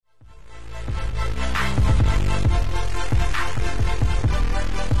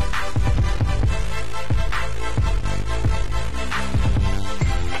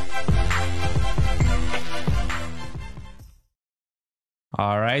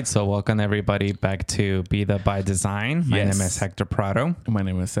All right, so welcome everybody back to Be The By Design. My Yes. name is Hector Prado, My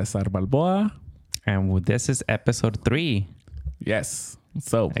name is Cesar Balboa. and this is episode 3. Yes.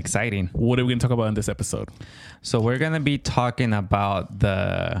 So, Exciting. what are we going to talk about in this episode? So we're going to be talking about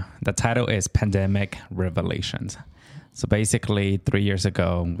the title is Pandemic Revelations. So basically 3 years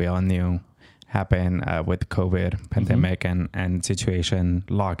ago, we all knew happened with COVID pandemic and situation,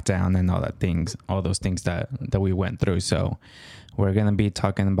 lockdown and all those things that we went through. So we're going to be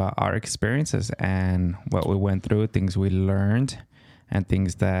talking about our experiences and what we went through, things we learned, and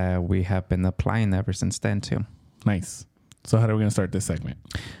things that we have been applying ever since then too. Nice. So, how are we going to start this segment?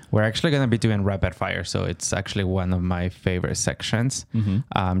 We're actually going to be doing rapid fire. So it's actually one of my favorite sections.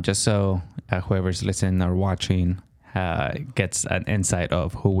 Just so whoever's listening or watching gets an insight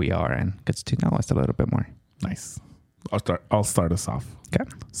of who we are and gets to know us a little bit more. Nice. I'll start us off. Okay.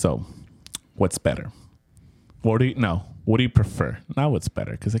 So, what's better? What do you prefer? Not what's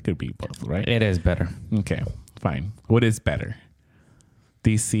better, because it could be both, right? It is better. Okay, fine. What is better?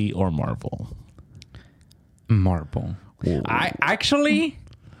 DC or Marvel? Marvel. Ooh.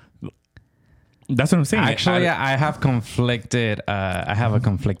 That's what I'm saying. I have conflicted. I have a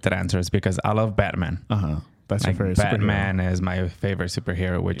conflicted answers because I love Batman. That's Like your favorite Batman is my favorite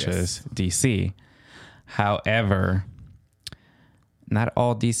superhero, which is DC. However, not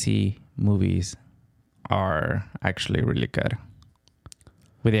all DC movies are actually really good.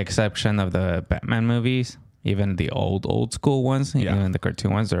 With the exception of the Batman movies, even the old school ones, even the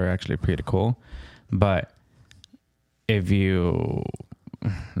cartoon ones are actually pretty cool. But if you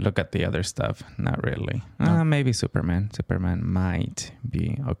look at the other stuff, not really. No. Maybe Superman. Superman might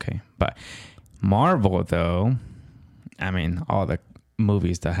be okay. But Marvel, though, I mean, all the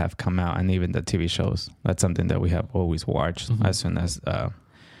movies that have come out and even the TV shows, that's something that we have always watched as soon as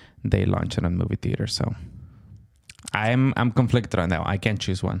they launch it on movie theater. So I'm conflicted on that one. I can't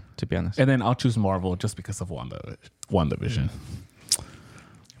choose one, to be honest. And then I'll choose Marvel just because of WandaVision.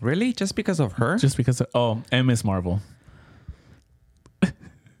 Really? Just because of her? Just because and Miss Marvel.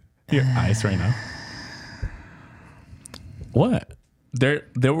 Your eyes right now. What? There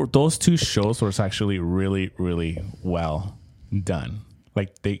were those two shows were actually really, really well done.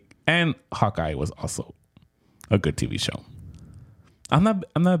 And Hawkeye was also a good TV show. I'm not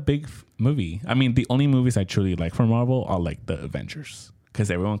a big movie. I mean, the only movies I truly like from Marvel are like the Avengers, because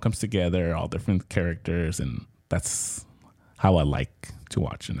everyone comes together, all different characters, and that's how I like to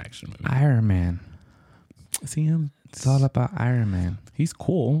watch an action movie. Iron Man. See him? It's all about Iron Man. He's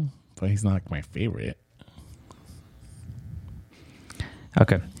cool, but he's not like my favorite.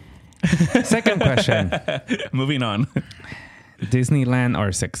 Okay. Second question. Moving on. Disneyland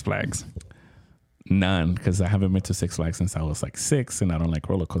or Six Flags? None, because I haven't been to Six Flags since I was like 6, and I don't like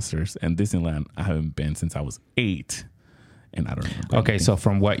roller coasters. And Disneyland, I haven't been since I was 8, and I don't remember. Okay, so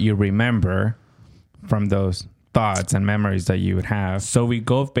from what you remember from those thoughts and memories that you would have. So we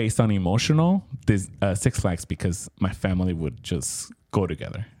go based on emotional, Six Flags, because my family would just go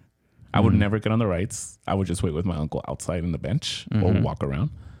together. I would never get on the rides. I would just wait with my uncle outside in the bench or walk around.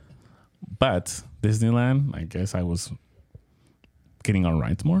 But Disneyland, I guess I was getting on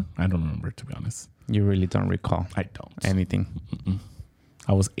rides more. I don't remember, to be honest. You really don't recall I don't. anything.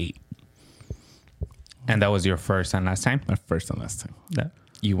 I was 8. And that was your first and last time My first and last time. that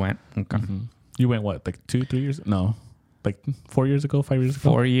you went? Okay. You went what, like 2-3 years? No, like 4 years ago, 5 years ago?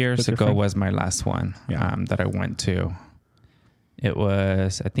 4 years With your ago friend? was my last one that I went to. It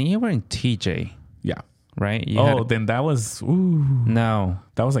was, I think you were in TJ, Yeah. right? You Then that was, no.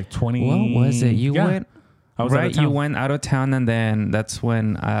 that was like 20. What was it? You went, I was out of right? town. You went out of town, and then that's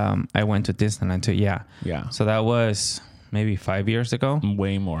when I went to Disneyland too. Yeah. Yeah. So that was maybe 5 years ago.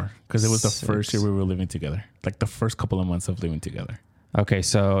 Way more. Because it was the 6. first year we were living together. Like the first couple of months of living together. Okay,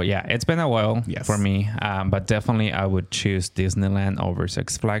 so yeah, it's been a while for me, but definitely I would choose Disneyland over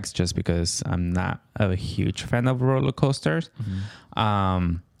Six Flags just because I'm not a huge fan of roller coasters.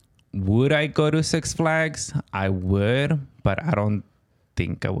 Would I go to Six Flags? I would, but I don't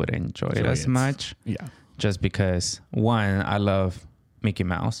think I would enjoy it as much. Yeah. Just because, one, I love Mickey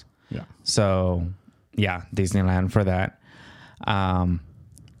Mouse. Yeah. So yeah, Disneyland for that.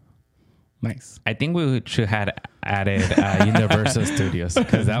 Nice. I think we should have added Universal Studios,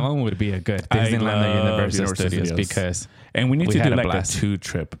 because that one would be a good Disneyland or Universal Studios because and we need we to had do a like blast. a 2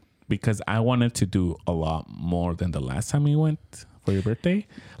 trip, because I wanted to do a lot more than the last time we went for your birthday.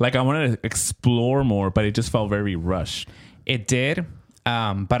 Like I wanted to explore more, but it just felt very rushed. It did,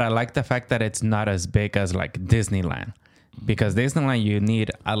 but I like the fact that it's not as big as like Disneyland, because Disneyland you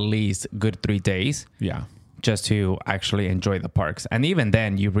need at least good 3 days Yeah. just to actually enjoy the parks, and even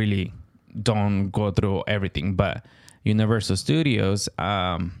then you really don't go through everything. But Universal Studios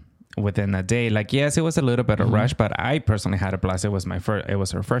within a day. Like, yes, it was a little bit of rush, but I personally had a blast. It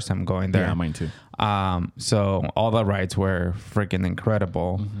was her first time going there. Yeah, mine too. So all the rides were freaking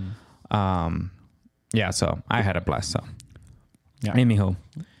incredible. Yeah, so I had a blast. So, Yeah. anywho,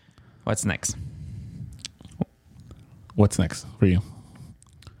 what's next? What's next for you?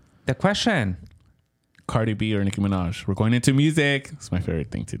 The question. Cardi B or Nicki Minaj? We're going into music. It's my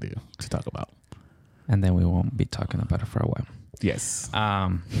favorite thing to do, to talk about. And then we won't be talking about it for a while. Yes.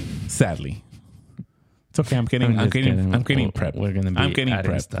 Um, Sadly. It's okay. I'm getting prepped. We're gonna be I'm getting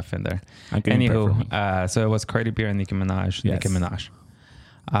adding prepped. stuff in there. I'm getting prepped. Anywho, so it was Cardi B and Nicki Minaj. Yes. Nicki Minaj.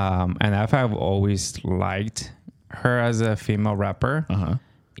 And I've always liked her as a female rapper,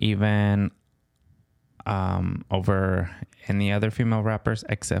 even over any other female rappers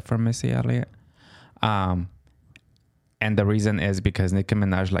except for Missy Elliott. And the reason is because Nicki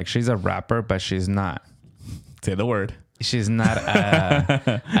Minaj, like, she's a rapper, but she's not. Say the word. She's not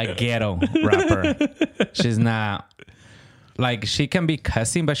a ghetto rapper. She's not, like, she can be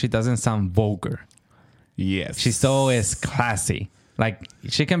cussing, but she doesn't sound vulgar. Yes. She still is classy. Like,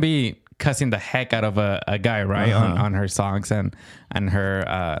 she can be cussing the heck out of a guy, right? On her songs and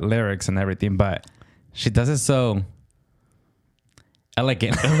her lyrics and everything, but she does it so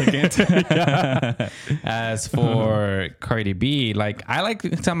elegant. As for Cardi B, like, I like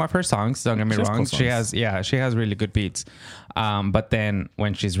some of her songs, don't get me wrong. Cool she has really good beats. But then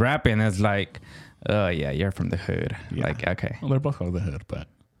when she's rapping, it's like, oh yeah, you're from the hood. Yeah. Like, okay. Well, they're both from the hood, but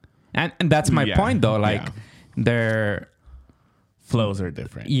And that's my point though. Like, their flows are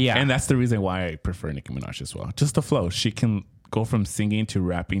different. Yeah. And that's the reason why I prefer Nicki Minaj as well. Just the flow. She can go from singing to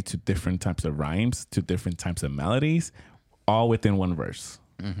rapping to different types of rhymes, to different types of melodies, all within one verse.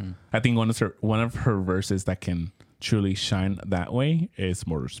 I think one of her verses that can truly shine that way is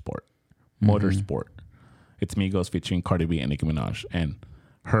Motorsport. It's Migos featuring Cardi B and Nicki Minaj, and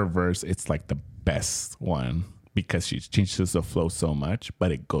her verse, it's like the best one because she changes the flow so much,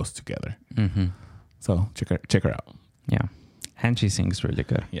 but it goes together. So check her out. Yeah. And she sings really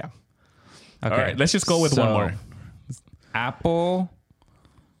good. Yeah. Okay. All right, let's just go with one more. Apple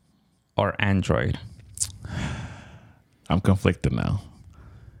or Android? I'm conflicted now.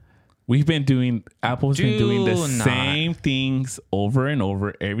 Apple's been doing the same things over and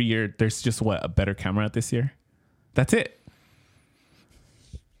over every year. There's just a better camera this year. That's it.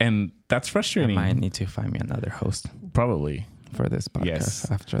 And that's frustrating. I might need to find me another host Probably. for this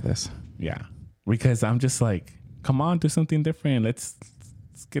podcast after this. Yeah. Because I'm just like, come on, do something different. Let's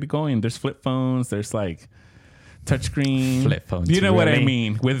get it going. There's flip phones. There's like touchscreen. Flip phones. You know what I really?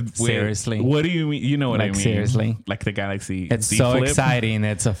 mean? With Seriously? What do you mean? You know what I Like, mean? seriously? Like the Galaxy It's Z so Flip. exciting.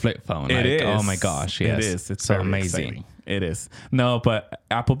 It's a flip phone. It is. Oh my gosh. Yes. It is. It's so very amazing. exciting. It is. No, but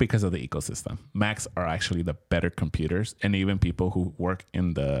Apple, because of the ecosystem, Macs are actually the better computers. And even people who work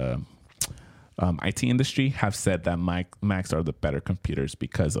in the IT industry have said that Macs are the better computers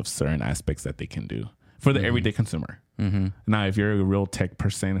because of certain aspects that they can do for the everyday consumer. Now, if you're a real tech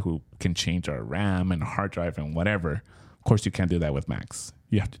person who can change our RAM and hard drive and whatever, of course you can't do that with Macs.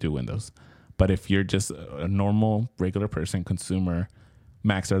 You have to do Windows. But if you're just a normal, regular person, consumer,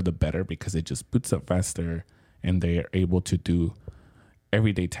 Macs are the better because it just boots up faster and they are able to do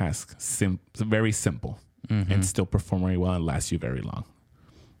everyday tasks, very simple, and still perform very well and last you very long.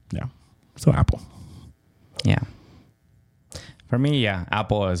 Yeah. So Apple. Yeah. For me, yeah,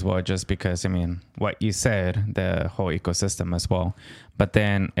 Apple as well, just because, I mean, what you said, the whole ecosystem as well. But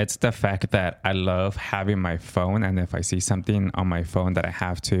then it's the fact that I love having my phone. And if I see something on my phone that I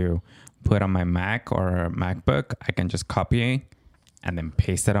have to put on my Mac or MacBook, I can just copy it and then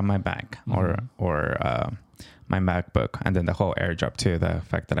paste it on my Mac or my MacBook. And then the whole AirDrop too, the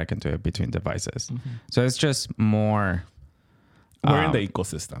fact that I can do it between devices. So it's just more... We're in the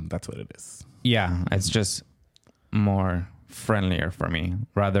ecosystem. That's what it is. Yeah, it's just more friendlier for me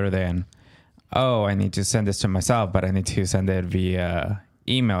rather than, oh, I need to send this to myself, but I need to send it via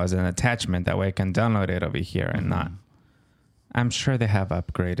email as an attachment. That way I can download it over here and not. I'm sure they have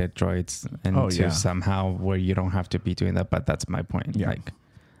upgraded Droids into somehow where you don't have to be doing that, but that's my point. Yeah. Like,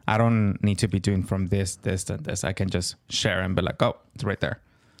 I don't need to be doing from this, and this. I can just share and be like, oh, it's right there.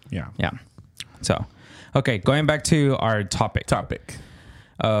 Yeah. Yeah. So, okay, going back to our topic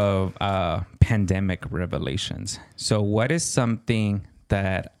of pandemic revelations. So what is something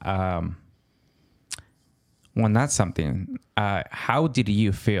that, not something, how did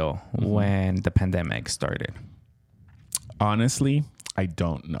you feel when the pandemic started? Honestly, I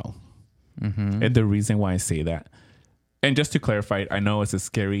don't know. And the reason why I say that, and just to clarify, I know it's a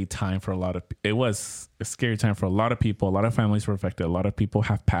scary time for it was a scary time for a lot of people. A lot of families were affected. A lot of people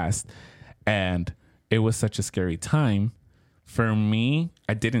have passed. And it was such a scary time. For me,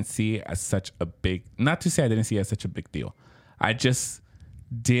 I didn't see it as such a big, not to say I didn't see it as such a big deal. I just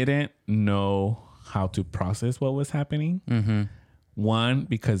didn't know how to process what was happening. Mm-hmm. One,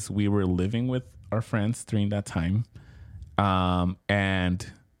 because we were living with our friends during that time. And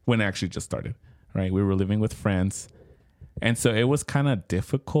when it actually just started, right? We were living with friends. And so it was kind of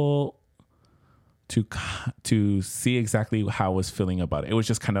difficult to see exactly how I was feeling about it. It was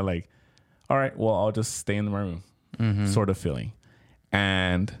just kind of like, all right, well, I'll just stay in my room, sort of feeling.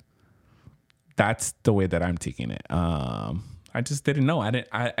 And that's the way that I'm taking it. I just didn't know.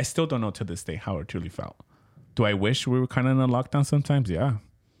 I still don't know to this day how it truly felt. Do I wish we were kind of in a lockdown sometimes? Yeah.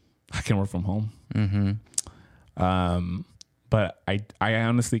 I can work from home. But I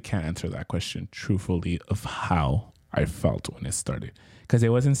honestly can't answer that question truthfully of how I felt when it started. Because it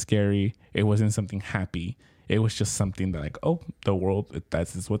wasn't scary. It wasn't something happy. It was just something that like, oh, the world,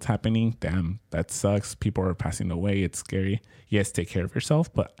 that's what's happening. Damn, that sucks. People are passing away. It's scary. Yes, take care of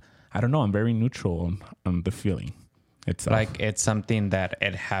yourself. But I don't know. I'm very neutral on the feeling itself. Like it's something that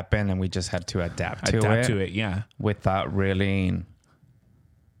it happened and we just had to adapt to it. Yeah. Without really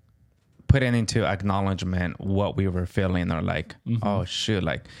putting into acknowledgement what we were feeling or like, oh shoot.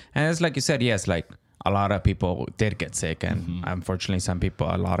 Like, and it's like you said, yes, like a lot of people did get sick and unfortunately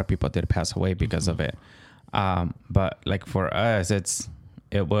a lot of people did pass away because of it. But like for us,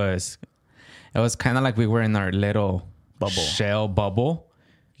 it was kind of like we were in our little shell bubble.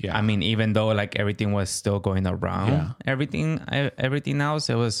 Yeah. I mean, even though like everything was still going around, everything else,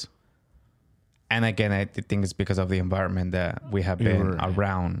 it was. And again, I think it's because of the environment that we have been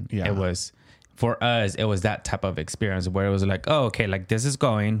around. Yeah. It was, for us, it was that type of experience where it was like, oh, okay, like this is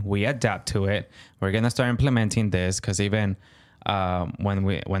going, we adapt to it. We're going to start implementing this. Because even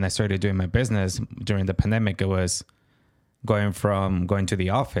when I started doing my business during the pandemic, it was going to the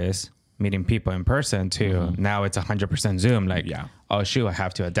office, meeting people in person to now it's 100% Zoom. Like, oh shoot, I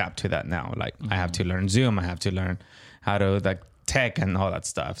have to adapt to that now. Like I have to learn Zoom. I have to learn how to like tech and all that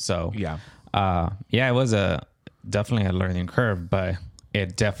stuff. So it was definitely a learning curve, but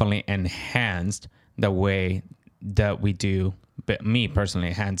it definitely enhanced the way that we do. But me personally,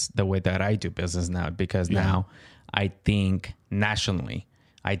 enhanced the way that I do business now, because now I think nationally.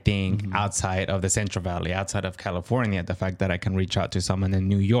 I think outside of the Central Valley, outside of California, the fact that I can reach out to someone in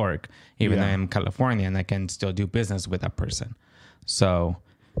New York, even though I'm in California, and I can still do business with that person. So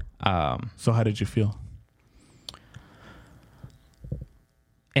how did you feel?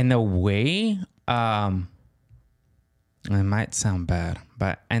 In a way, it might sound bad,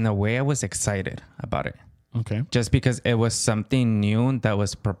 but in a way I was excited about it. Okay. Just because it was something new that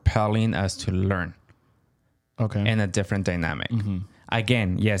was propelling us to learn. Okay. In a different dynamic.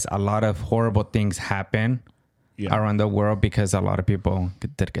 Again, yes, a lot of horrible things happen around the world because a lot of people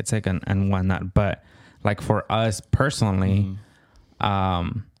did get sick and whatnot. But like for us personally,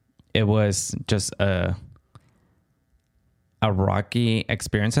 it was just a rocky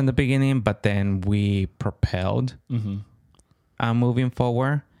experience in the beginning, but then we propelled moving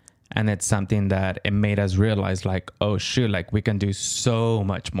forward. And it's something that it made us realize like, oh shoot, like we can do so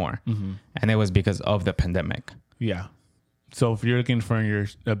much more. And it was because of the pandemic. Yeah. So if you're looking from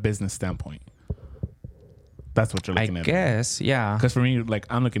a business standpoint, that's what you're looking at. I guess, yeah. Because for me, like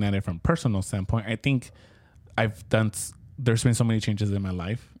I'm looking at it from a personal standpoint. I think there's been so many changes in my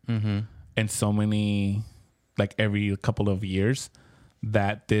life and so many, like every couple of years,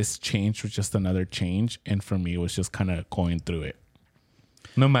 that this change was just another change. And for me, it was just kind of going through it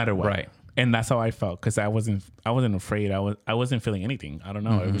no matter what. Right. And that's how I felt, because I wasn't afraid. I wasn't feeling anything. I don't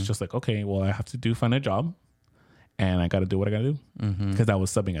know. It was just like, okay, well, I have to find a job. And I got to do what I got to do, because I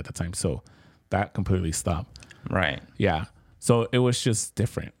was subbing at the time. So that completely stopped. Right. Yeah. So it was just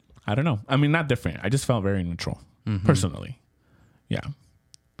different. I don't know. I mean, not different. I just felt very neutral personally. Yeah.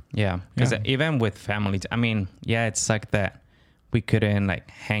 Yeah. Because even with family, I mean, it's like that we couldn't like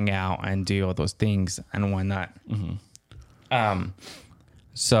hang out and do all those things and whatnot.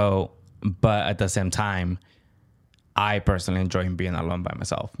 So, but at the same time, I personally enjoy being alone by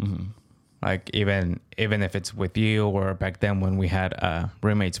myself. Like even if it's with you, or back then when we had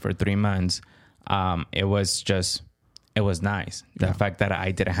roommates for 3 months, it was nice. The fact that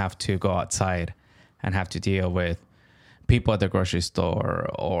I didn't have to go outside and have to deal with people at the grocery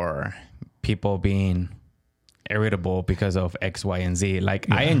store or people being irritable because of X, Y, and Z. Like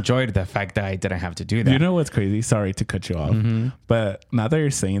I enjoyed the fact that I didn't have to do that. You know what's crazy? Sorry to cut you off, but now that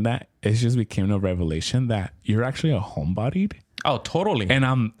you're saying that, it just became a revelation that you're actually a homebodied. Oh, totally. And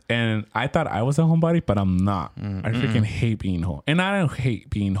I thought I was a homebody, but I'm not. I freaking hate being home. And I don't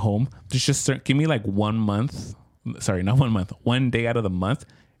hate being home. Just give me like 1 month. Sorry, not 1 month. 1 day out of the month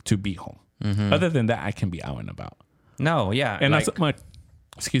to be home. Other than that, I can be out and about. No, yeah. And like, not so much,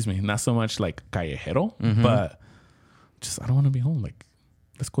 excuse me, not so much like callejero, but just, I don't want to be home. Like,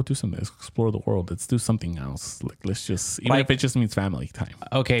 let's go do something. Let's explore the world. Let's do something else. Like, let's just, even Like- if it just means family time.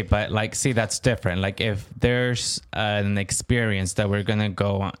 okay, but like, see, that's different. Like, if there's an experience that we're going to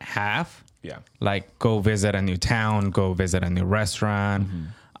go have, Yeah. like go visit a new town, go visit a new restaurant,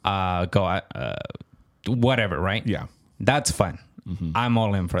 go whatever, right? Yeah. That's fun. I'm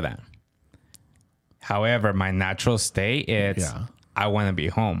all in for that. However, my natural state is Yeah. I want to be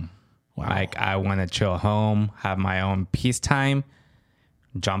home. Wow. Like I want to chill home, have my own peace time,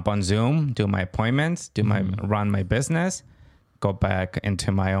 jump on Zoom, do my appointments, run my business, go back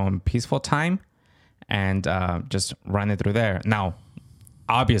into my own peaceful time, and just run it through there. Now,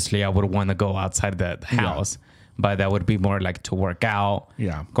 obviously, I would want to go outside the house, but that would be more like to work out,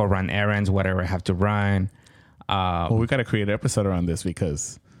 Yeah. go run errands, whatever I have to run. Well, we got to create an episode around this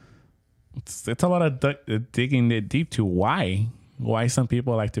because it's a lot of digging it deep to why some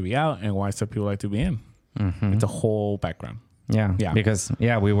people like to be out and why some people like to be in. It's a whole background. Yeah. Yeah. Because,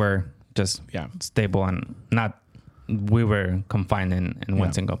 we were just Yeah. stable and we were confined in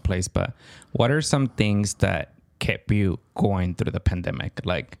one single place. But what are some things that kept you going through the pandemic?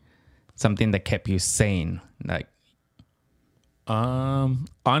 Like something that kept you sane? Like,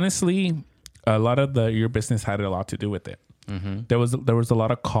 Honestly, a lot of your business had a lot to do with it. There was a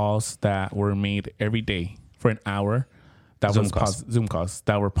lot of calls that were made every day for an hour. That Zoom was calls. Zoom calls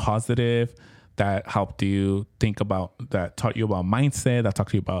that were positive, that helped you think about, that taught you about mindset, that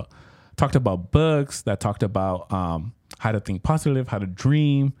talked about books, that talked about how to think positive, how to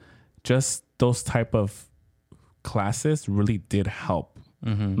dream. Just those type of classes really did help.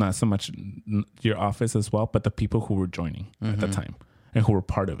 Not so much your office as well, but the people who were joining at the time and who were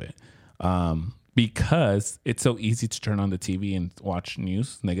part of it. Because it's so easy to turn on the TV and watch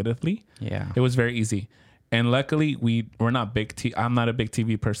news negatively. yeah. It was very easy. And luckily we're not big I'm not a big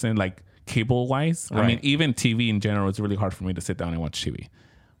TV person, like cable wise. I mean, Right. even TV in general, it's really hard for me to sit down and watch TV.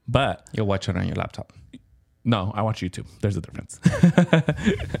 But You'll watch it on your laptop. no, I watch YouTube. There's a difference.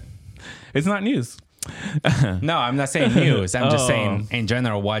 It's not news. No, I'm not saying news. I'm just Oh. saying in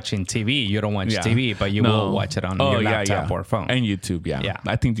general, watching TV. You don't watch Yeah. TV, but you will watch it on your laptop or phone. And YouTube, yeah. Yeah.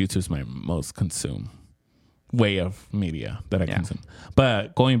 I think YouTube's my most consumed way of media that I Yeah. consume.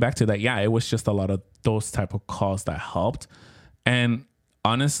 But going back to that, it was just a lot of those type of calls that helped. And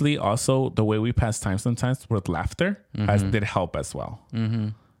honestly, also the way we pass time sometimes with laughter did help as well.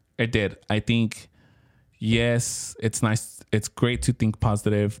 It did. I think, yes, it's nice. It's great to think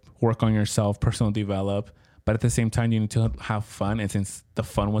positive, work on yourself, personal develop. But at the same time, you need to have fun. And since the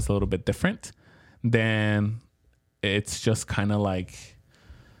fun was a little bit different, then it's just kind of like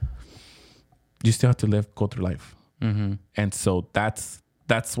you still have to go through life. And so that's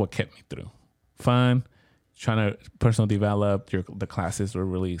what kept me through. Fun, trying to personal develop. The classes were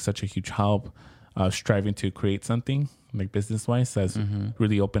really such a huge help. Striving to create something like business wise has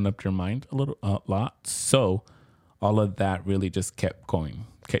really opened up your mind a lot. So all of that really just kept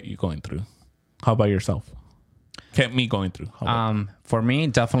you going through. How about yourself? Kept me going through. For me,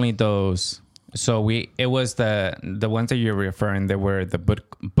 definitely those. So it was the ones that you're referring. They were the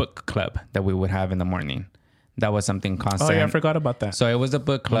book club that we would have in the morning. That was something constant. Oh yeah, I forgot about that. So it was a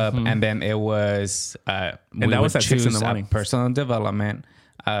book club, and then it was that was at 6 in the morning. Personal development.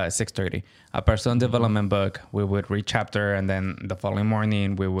 6:30, a personal development book. We would read chapter, and then the following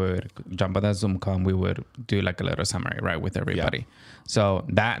morning we would jump on the Zoom call. We would do like a little summary, right, with everybody. So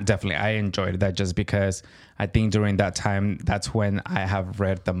that definitely, I enjoyed that just because I think during that time, that's when I have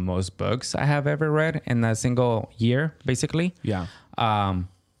read the most books I have ever read in a single year, basically. Yeah.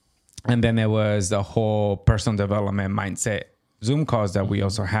 And then there was the whole personal development mindset Zoom calls that we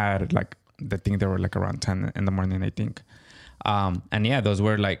also had. Like, I think they were like around 10 in the morning, I think. And those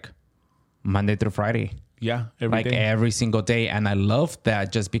were like Monday through Friday. Yeah. Every single day. And I loved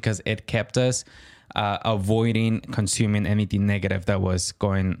that just because it kept us avoiding consuming anything negative that was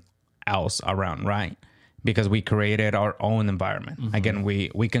going else around, right? Because we created our own environment. Again, we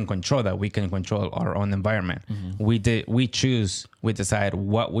can control that. We can control our own environment. We decide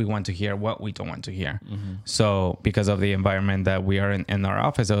what we want to hear, what we don't want to hear. So because of the environment that we are in our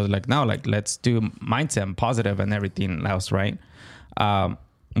office, I was like, no, like let's do mindset and positive and everything else, right?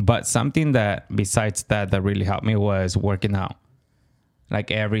 But something that besides that really helped me was working out.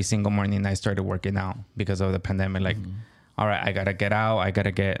 Like every single morning I started working out because of the pandemic. Like, all right, I gotta get out. I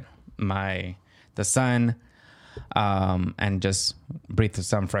gotta get the sun, and just breathe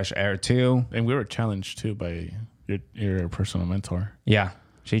some fresh air too. And we were challenged too by your personal mentor. Yeah,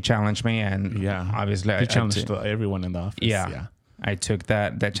 she challenged me, and obviously she challenged everyone in the office. Yeah. I took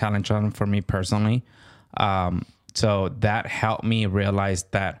that challenge on for me personally. So that helped me realize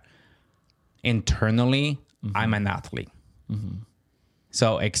that internally, I'm an athlete.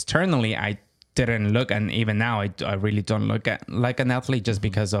 So externally, I didn't look, and even now, I really don't look at like an athlete just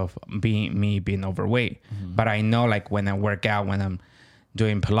because of being overweight. But I know, like, when I work out, when I'm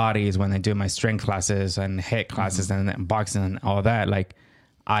doing Pilates, when I do my strength classes and HIIT classes and boxing and all that, like,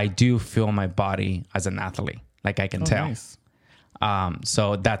 I do feel my body as an athlete. Like, I can tell. Nice.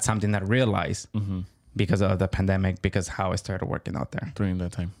 So that's something that I realized because of the pandemic, because how I started working out there during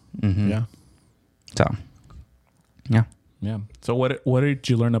that time. Yeah. So, yeah. Yeah. So what did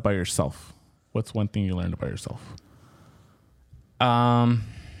you learn about yourself? What's one thing you learned about yourself?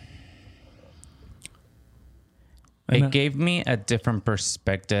 It gave me a different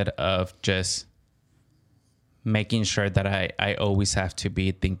perspective of just making sure that I always have to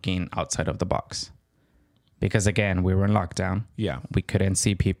be thinking outside of the box. Because again, we were in lockdown. Yeah. We couldn't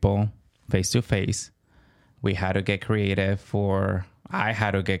see people face to face. We had to get creative I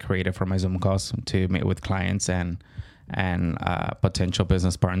had to get creative for my Zoom calls to meet with clients and potential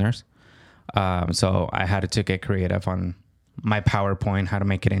business partners. So I had to get creative on my PowerPoint, how to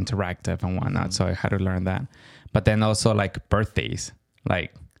make it interactive and whatnot. So I had to learn that. But then also, like, birthdays,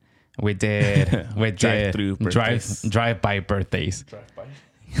 like we did drive-by birthdays. Drive-by?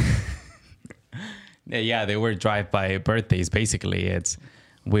 Yeah, they were drive-by birthdays. Basically,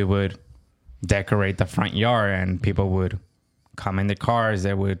 we would decorate the front yard and people would come in the cars.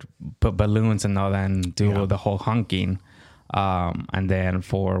 They would put balloons and all that and do the whole honking. And then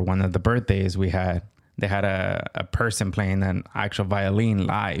for one of the birthdays, they had a person playing an actual violin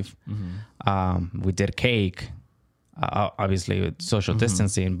live. We did cake, obviously with social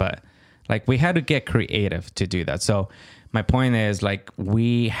distancing, but like we had to get creative to do that. So my point is, like,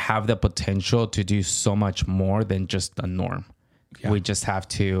 we have the potential to do so much more than just the norm. Yeah. We just have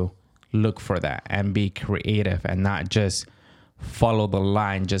to look for that and be creative and not just follow the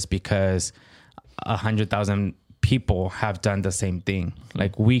line just because 100,000 people have done the same thing.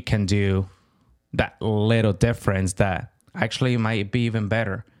 Like, we can do that little difference that actually might be even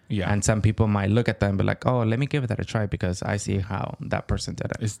better. Yeah. And some people might look at that and be like, oh, let me give that a try because I see how that person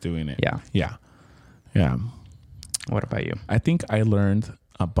did it. Is doing it. Yeah. Yeah. Yeah. What about you? I think one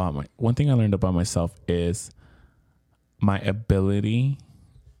thing I learned about myself is my ability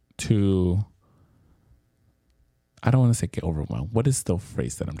to, I don't want to say get overwhelmed. What is the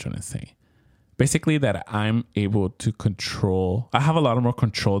phrase that I'm trying to say? Basically, that I'm able to control. I have a lot more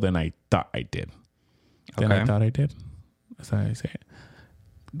control than I thought I did. That's how I say it.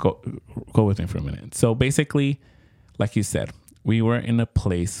 Go with me for a minute. So basically, like you said, we were in a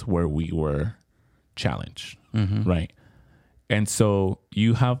place where we were challenged, right? And so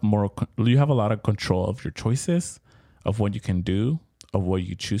you have a lot of control of your choices, of what you can do, of what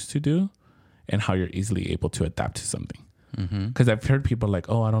you choose to do, and how you're easily able to adapt to something. Because I've heard people like,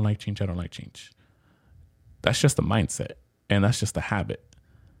 oh, I don't like change. That's just a mindset, and that's just a habit.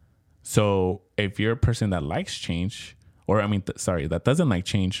 So if you're a person that likes change, that doesn't like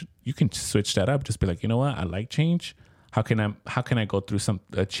change, you can switch that up. Just be like, you know what? I like change. How can I go through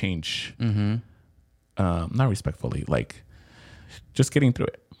a change? Not respectfully, like just getting through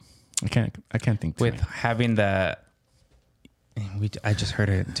it. I can't think with having the. I just heard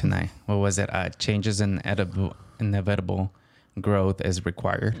it tonight. What was it? Changes in inevitable growth is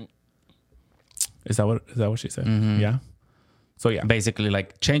required. Is that what she said? Yeah. So yeah, basically,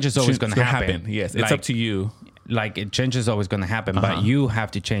 like, change is always going to happen. Yes, it's up to you. Like, change is always going to happen, but you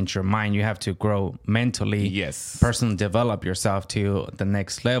have to change your mind. You have to grow mentally. Yes. Personally develop yourself to the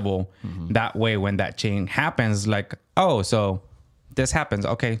next level. That way, when that change happens, like, oh, so this happens.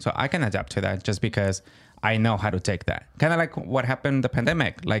 Okay, so I can adapt to that just because I know how to take that. Kind of like what happened in the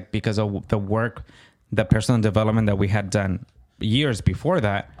pandemic, like, because of the work, the personal development that we had done years before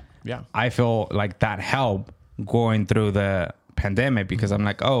that. Yeah. I feel like that helped going through the pandemic because I'm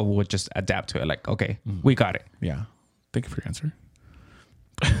like, oh, we'll just adapt to it. Like, okay, we got it. Yeah. Thank you for your answer.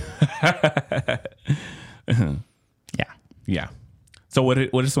 Yeah. Yeah. So what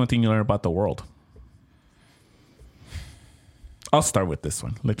is one thing you learned about the world? I'll start with this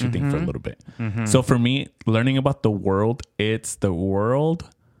one. Let you think for a little bit. So for me, learning about the world, it's the world.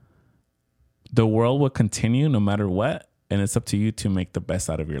 The world will continue no matter what. And it's up to you to make the best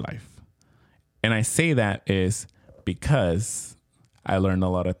out of your life. And I say that is because I learned a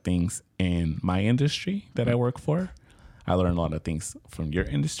lot of things in my industry that I work for. I learned a lot of things from your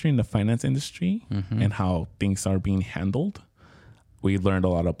industry, in the finance industry, and how things are being handled. We learned a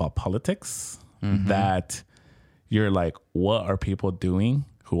lot about politics, that you're like, what are people doing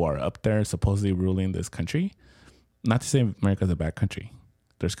who are up there supposedly ruling this country? not to say America's a bad country.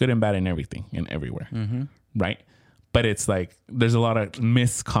 There's good and bad in everything and everywhere, right? But it's like there's a lot of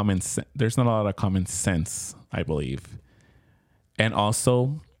there's not a lot of common sense, I believe. And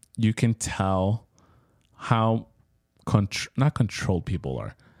also, you can tell how not controlled people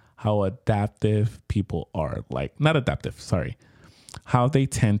are, how adaptive people are. Like, not adaptive, sorry. How they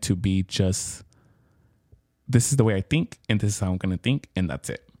tend to be just, this is the way I think, and this is how I'm going to think, and that's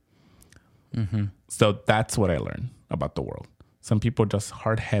it. So that's what I learned about the world. Some people are just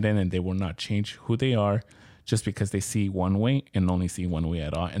hard-headed and they will not change who they are just because they see one way and only see one way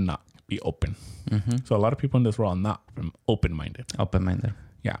at all and not be open. So a lot of people in this world are not open-minded. Open-minded.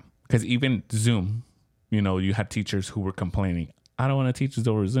 Yeah. Because even Zoom, you know, you had teachers who were complaining, I don't want to teach this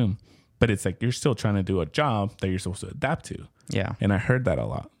over Zoom. But it's like you're still trying to do a job that you're supposed to adapt to. Yeah. And I heard that a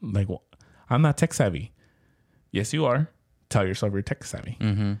lot. Like, well, I'm not tech savvy. Yes, you are. Tell yourself you're tech savvy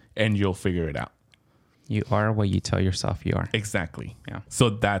and you'll figure it out. You are what you tell yourself you are. Exactly. Yeah. So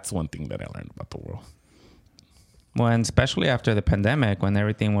that's one thing that I learned about the world. Well, and especially after the pandemic, when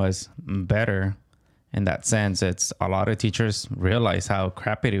everything was better in that sense, it's a lot of teachers realized how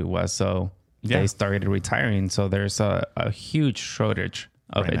crappy it was. So they started retiring. So there's a huge shortage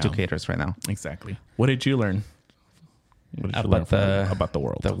of educators right now. Exactly. What did you learn? What did you About learn about the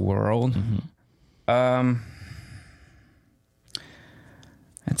world? The world.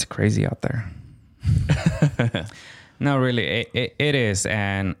 It's crazy out there. No, really, it is.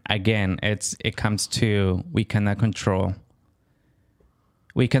 And again, it comes to, we cannot control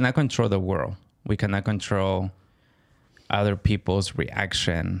the world. We cannot control other people's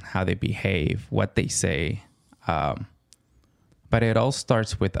reaction, how they behave, what they say. But it all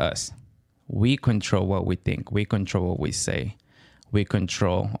starts with us. We control what we think. We control what we say. We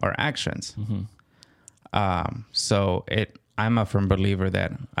control our actions. So I'm a firm believer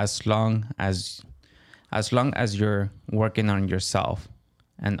that as long as you're working on yourself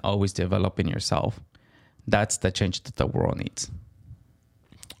and always developing yourself, that's the change that the world needs.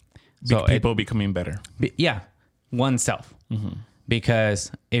 So people becoming better. Oneself.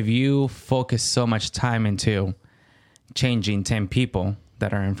 Because if you focus so much time into changing 10 people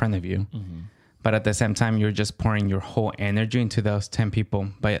that are in front of you, but at the same time, you're just pouring your whole energy into those 10 people,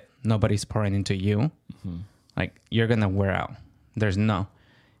 but nobody's pouring into you, like, you're going to wear out. There's nothing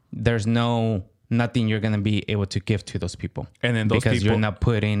you're going to be able to give to those people. And then those because people,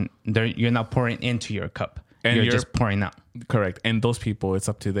 you're not pouring into your cup. And you're just pouring out. Correct. And those people, it's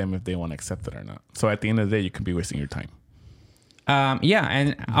up to them if they want to accept it or not. So at the end of the day, you can be wasting your time.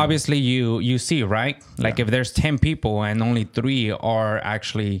 And obviously you see, right? Like if there's 10 people and only 3 are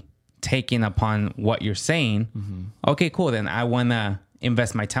actually taking upon what you're saying, okay, cool. Then I want to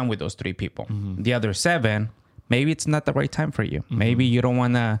invest my time with those 3 people. The other 7, maybe it's not the right time for you. Maybe you don't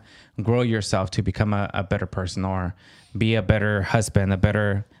want to grow yourself to become a better person or be a better husband, a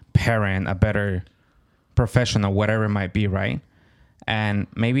better parent, a better professional, whatever it might be, right? And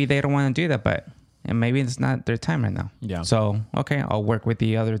maybe they don't want to do that, and maybe it's not their time right now. Yeah. So, okay, I'll work with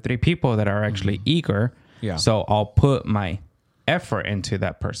the other 3 people that are actually eager. Yeah. So I'll put my effort into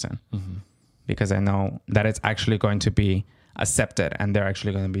that person because I know that it's actually going to be accepted and they're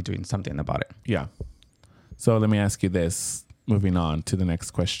actually going to be doing something about it. Yeah. So let me ask you this, moving on to the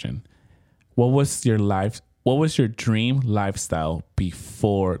next question. What was your dream lifestyle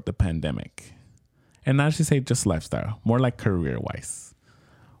before the pandemic? And not to say just lifestyle, more like career-wise.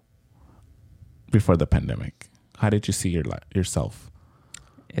 Before the pandemic, how did you see yourself?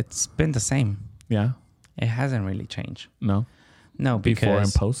 It's been the same. Yeah? It hasn't really changed. No, because before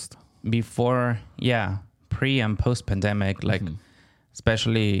and post? Before, pre and post pandemic, like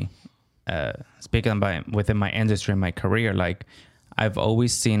especially speaking about within my industry and my career, like I've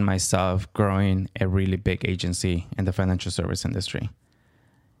always seen myself growing a really big agency in the financial service industry.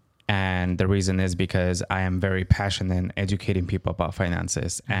 And the reason is because I am very passionate in educating people about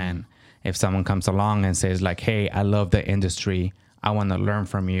finances. And if someone comes along and says like, hey, I love the industry, I want to learn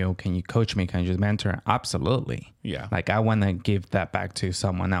from you, can you coach me, can you mentor? Absolutely. Yeah. Like I want to give that back to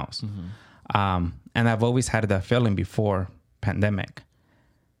someone else. And I've always had that feeling before pandemic.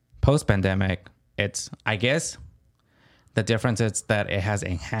 Post pandemic, I guess the difference is that it has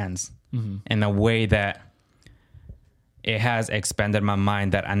enhanced in a way that it has expanded my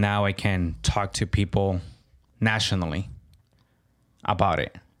mind that now I can talk to people nationally about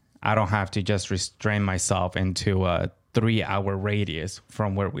it. I don't have to just restrain myself into a 3-hour radius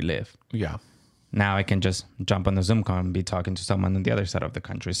from where we live. Yeah. Now I can just jump on the Zoom call and be talking to someone on the other side of the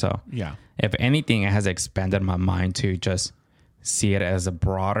country. So if anything, it has expanded my mind to just see it as a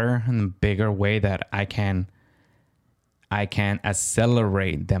broader and bigger way that I can I can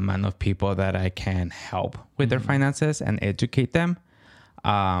accelerate the amount of people that I can help with their finances and educate them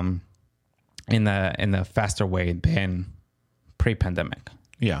in a faster way than pre-pandemic.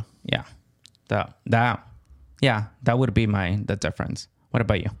 Yeah. Yeah. That would be the difference. What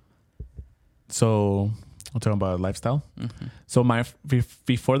about you? So we're talking about lifestyle. Mm-hmm. So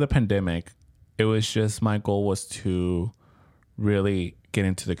before the pandemic, it was just my goal was to really get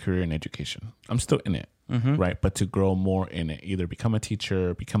into the career in education. I'm still in it, right? But to grow more in it, either become a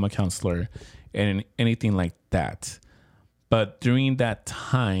teacher, become a counselor, and anything like that. But during that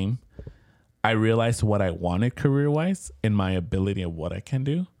time, I realized what I wanted career-wise and my ability of what I can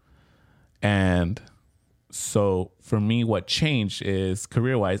do. And so for me, what changed is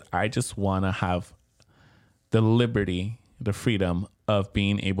career-wise, I just want to have the liberty, the freedom of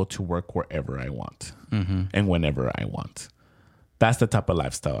being able to work wherever I want and whenever I want. That's the type of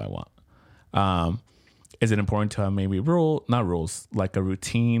lifestyle I want. Is it important to have maybe not rules, like a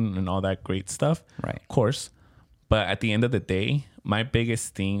routine and all that great stuff? Right. Of course. But at the end of the day, my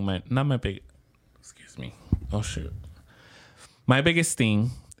biggest thing, my biggest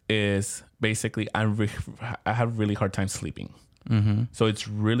thing is basically I have really hard time sleeping. So it's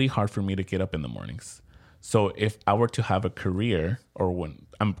really hard for me to get up in the mornings. So if I were to have a career, or when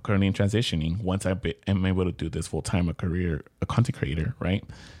I'm currently transitioning, once I'm able to do this full time, a content creator, right?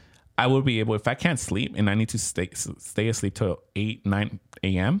 I would be able, if I can't sleep and I need to stay asleep till 8, 9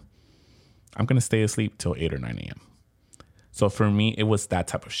 a.m., I'm going to stay asleep till 8 or 9 a.m. So for me, it was that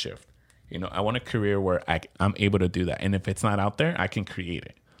type of shift. I want a career where I'm able to do that. And if it's not out there, I can create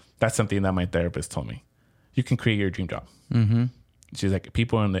it. That's something that my therapist told me. You can create your dream job. She's like,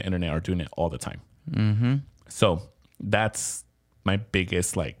 people on the internet are doing it all the time. So that's my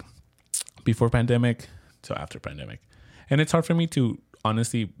biggest, before pandemic to after pandemic. And it's hard for me to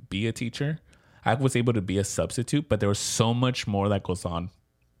honestly be a teacher. I was able to be a substitute, but there was so much more that goes on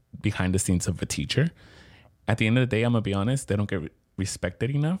behind the scenes of a teacher. At the end of the day, I'm going to be honest, they don't get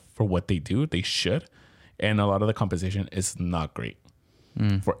respected enough for what they do. They should. And a lot of the compensation is not great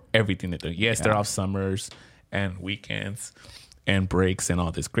for everything they do. Yes, they're off summers and weekends and breaks and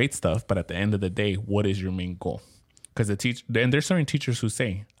all this great stuff. But at the end of the day, what is your main goal? Because and there's certain teachers who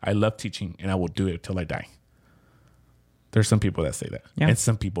say, I love teaching and I will do it till I die. There's some people that say that. Yeah. And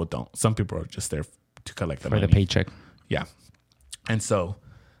some people don't. Some people are just there to collect the money. For the paycheck. Yeah. And so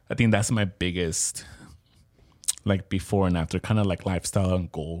I think that's my biggest, before and after, kind of lifestyle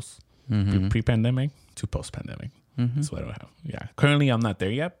and goals. Pre-pandemic to post-pandemic. That's what I have. Yeah. Currently, I'm not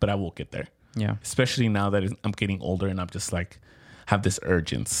there yet, but I will get there. Yeah. Especially now that I'm getting older and I'm just have this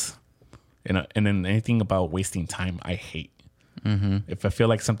urgency. And then anything about wasting time, I hate. If I feel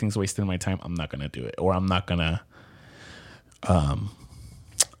like something's wasting my time, I'm not going to do it. Or I'm not going to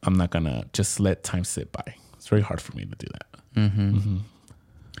just let time sit by. It's very hard for me to do that. And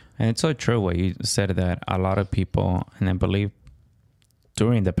it's so true what you said, that a lot of people, and I believe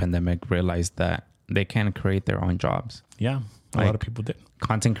during the pandemic, realized that they can create their own jobs. Yeah. A lot of people did.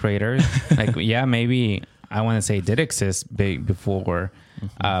 Content creators, maybe I want to say it did exist before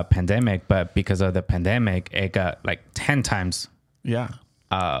pandemic, but because of the pandemic, it got 10 times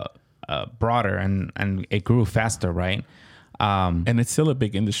broader and it grew faster, right? And it's still a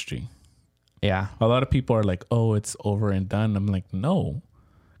big industry. Yeah. A lot of people are like, oh, it's over and done. I'm like, no.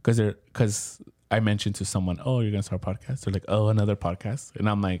 Because I mentioned to someone, oh, you're going to start a podcast. They're like, oh, another podcast. And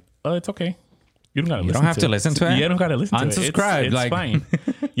I'm like, oh, it's okay. You don't have to listen to it. You don't got to listen to it. Unsubscribe. It's fine.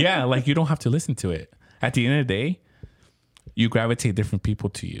 Yeah, you don't have to listen to it. At the end of the day, you gravitate different people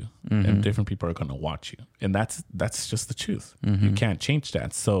to you, and different people are going to watch you. And that's just the truth. You can't change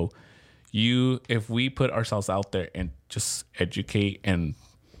that. So if we put ourselves out there and just educate and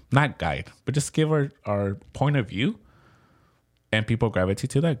not guide, but just give our point of view, and people gravitate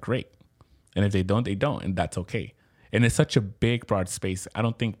to that, great. And if they don't, they don't. And that's okay. And it's such a big, broad space. I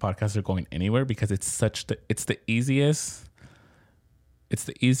don't think podcasts are going anywhere because it's the easiest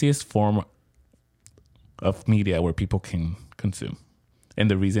form of media where people can consume. And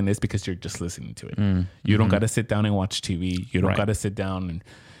the reason is because you're just listening to it. You don't got to sit down and watch TV. You don't got to sit down and,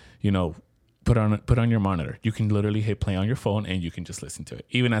 put on your monitor. You can literally hit play on your phone and you can just listen to it,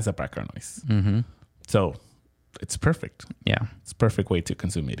 even as a background noise. So it's perfect. Yeah. It's a perfect way to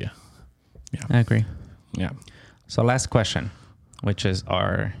consume media. Yeah. I agree. Yeah. So last question, which is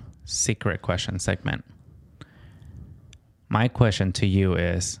our secret question segment. My question to you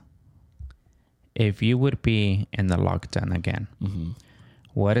is, if you would be in the lockdown again,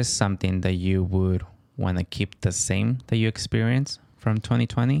 what is something that you would want to keep the same that you experienced from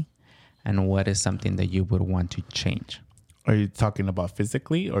 2020? And what is something that you would want to change? Are you talking about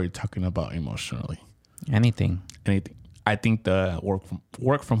physically or are you talking about emotionally? Anything. I think the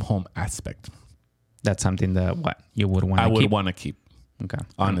work from home aspect, That's something that what you would want I to would keep. want to keep. Okay.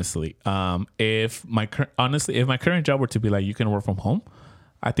 Honestly, if my current job were to be like you can work from home,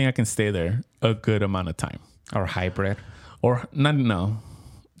 I think I can stay there a good amount of time. Or hybrid. Or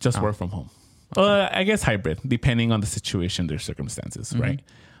just work from home. I guess hybrid, depending on the situation, their circumstances, right?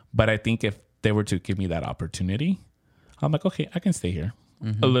 But I think if they were to give me that opportunity, I'm like, okay, I can stay here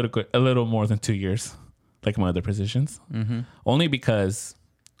a little more than 2 years, like my other positions. Only because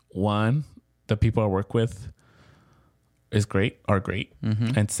one, the people I work with are great,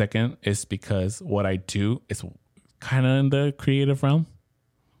 and second is because what I do is kind of in the creative realm.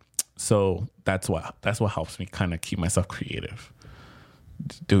 So that's what helps me kind of keep myself creative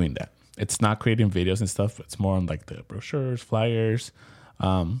doing that. It's not creating videos and stuff. It's more on like the brochures, flyers,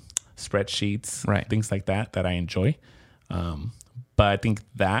 spreadsheets, right, things like that I enjoy. But I think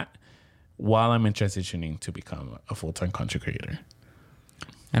that while I'm in transitioning to become a full-time content creator.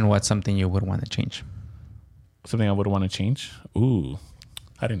 And what's something you would want to change? Something I would want to change? Ooh,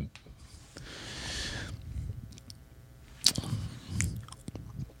 I didn't.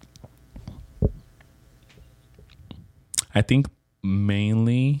 I think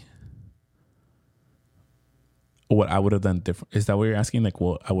mainly what I would have done different. Is that what you're asking? Like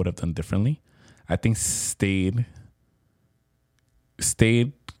what I would have done differently? I think stayed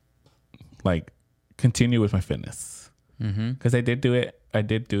like continue with my fitness. Because I did do it. I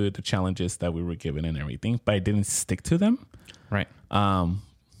did do the challenges that we were given and everything, but I didn't stick to them. Right.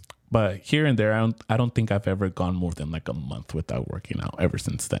 But here and there, I don't think I've ever gone more than like a month without working out ever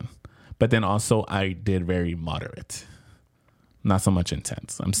since then. But then also I did very moderate. Not so much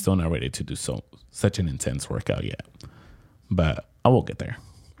intense. I'm still not ready to do such an intense workout yet, but I will get there.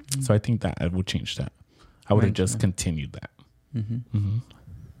 So I think that I would change that. I would have just continued that.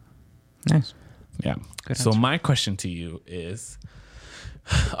 Nice. Yeah. Good So answer. my question to you is,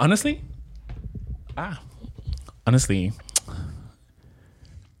 honestly,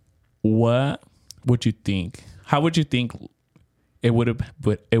 what would you think? How would you think it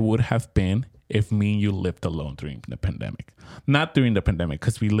would have been if me and you lived alone during the pandemic? Not during the pandemic,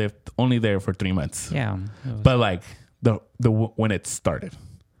 because we lived only there for 3 months. Yeah. But like the when it started,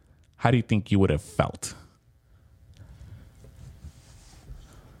 how do you think you would have felt?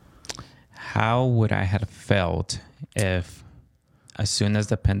 How would I have felt if, as soon as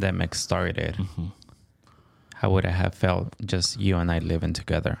the pandemic started, how would I have felt just you and I living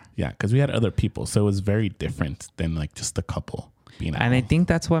together? Yeah, because we had other people, so it was very different than like just a couple being. And I think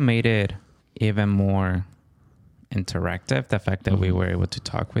that's what made it even more interactive. The fact that we were able to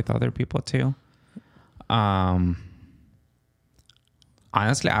talk with other people too. Honestly,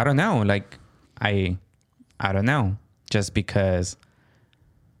 I don't know. Like, I don't know. Just because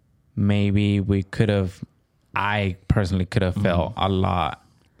maybe I personally could have felt a lot.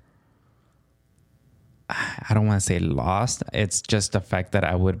 I don't want to say lost. It's just the fact that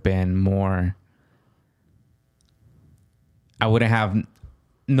I would have been more. I wouldn't have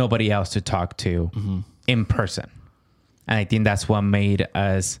nobody else to talk to in person. And I think that's what made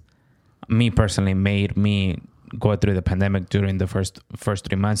me go through the pandemic during the first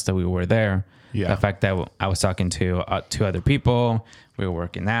 3 months that we were there. Yeah. The fact that I was talking to two other people, we were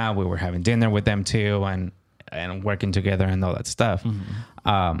working out, we were having dinner with them too, and working together and all that stuff.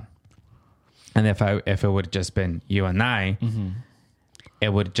 And if it would have just been you and I,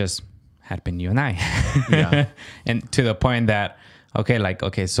 it would just have been you and I. Yeah. And to the point that,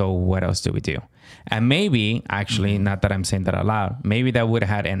 okay, so what else do we do? And maybe actually, not that I'm saying that out loud, maybe that would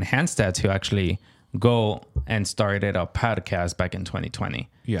have enhanced that to actually go and started a podcast back in 2020.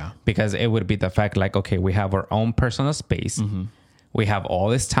 Yeah. Because it would be the fact like, okay, we have our own personal space. We have all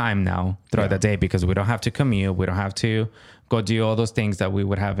this time now throughout the day because we don't have to commute. We don't have to go do all those things that we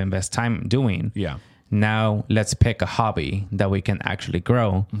would have invest time doing. Yeah. Now let's pick a hobby that we can actually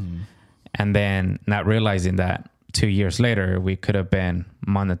grow. And then not realizing that 2 years later, we could have been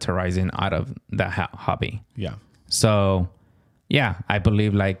monetizing out of that hobby. Yeah. So yeah, I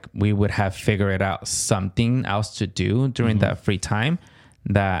believe like we would have figured out something else to do during that free time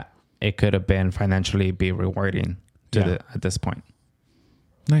that it could have been financially be rewarding at this point.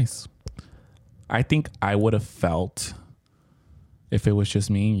 Nice. I think I would have felt, if it was just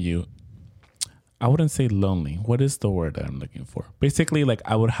me and you, I wouldn't say lonely. What is the word that I'm looking for? Basically, like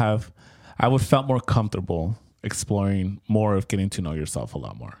I would felt more comfortable exploring more of getting to know yourself a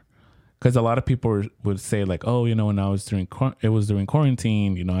lot more. Because a lot of people would say like, oh, when I was during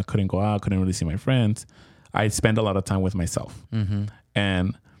quarantine, I couldn't go out, couldn't really see my friends. I spend a lot of time with myself.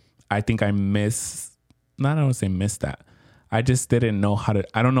 And I think I don't want to say miss that. I just didn't know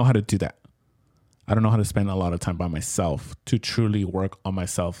I don't know how to do that. I don't know how to spend a lot of time by myself to truly work on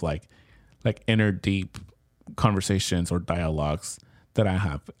myself, like inner deep conversations or dialogues that I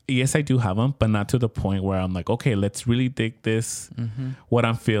have. Yes, I do have them, but not to the point where I'm like, okay, let's really dig this, what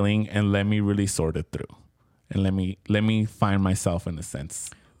I'm feeling, and let me really sort it through. And let me find myself in a sense.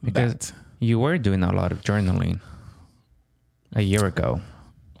 Because you were doing a lot of journaling a year ago.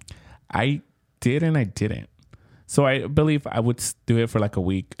 I did and I didn't. So I believe I would do it for like a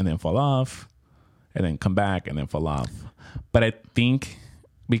week and then fall off and then come back and then fall off. But I think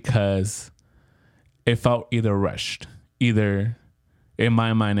because it felt either rushed, either in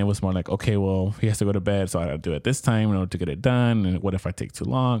my mind, it was more like, okay, well, he has to go to bed, so I got to do it this time in order to get it done. And what if I take too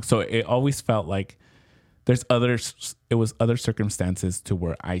long? So it always felt like it was other circumstances to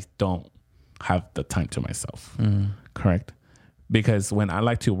where I don't have the time to myself. Correct? Because when I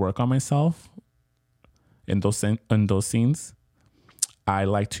like to work on myself in those scenes, I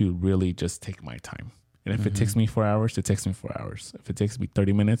like to really just take my time. And if it takes me 4 hours, it takes me 4 hours. If it takes me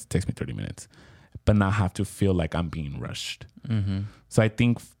 30 minutes, it takes me 30 minutes. But not have to feel like I'm being rushed. So I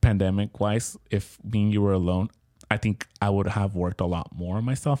think pandemic-wise, if me and you were alone, I think I would have worked a lot more on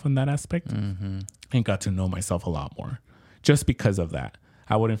myself in that aspect and got to know myself a lot more. Just because of that.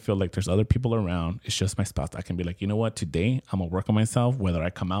 I wouldn't feel like there's other people around. It's just my spouse. I can be like, you know what? Today, I'm going to work on myself. Whether I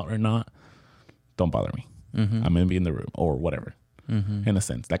come out or not, don't bother me. I'm going to be in the room or whatever. In a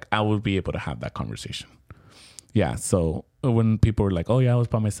sense. Like, I would be able to have that conversation. Yeah, so when people were like, oh, yeah, I was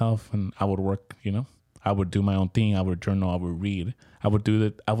by myself and I would work, I would do my own thing. I would journal. I would read. I would do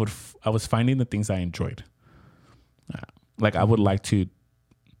that. I was finding the things I enjoyed. Like, I would like to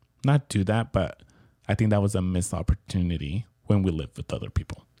not do that, but I think that was a missed opportunity when we live with other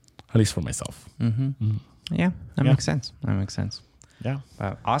people, at least for myself. Yeah, that makes sense. That makes sense. Yeah.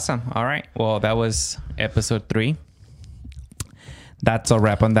 Awesome. All right. Well, that was episode 3. That's a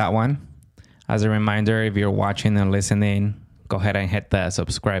wrap on that one. As a reminder, if you're watching and listening, go ahead and hit the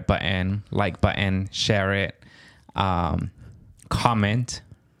subscribe button, like button, share it, comment.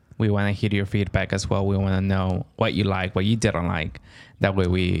 We want to hear your feedback as well. We want to know what you like, what you didn't like. That way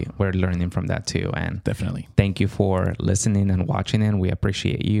we're learning from that too. And definitely. Thank you for listening and watching, and we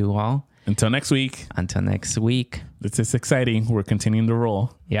appreciate you all. Until next week. This is exciting. We're continuing to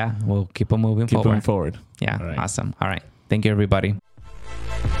roll. Yeah, we'll keep on moving forward. Yeah, all right. Awesome. All right. Thank you, everybody.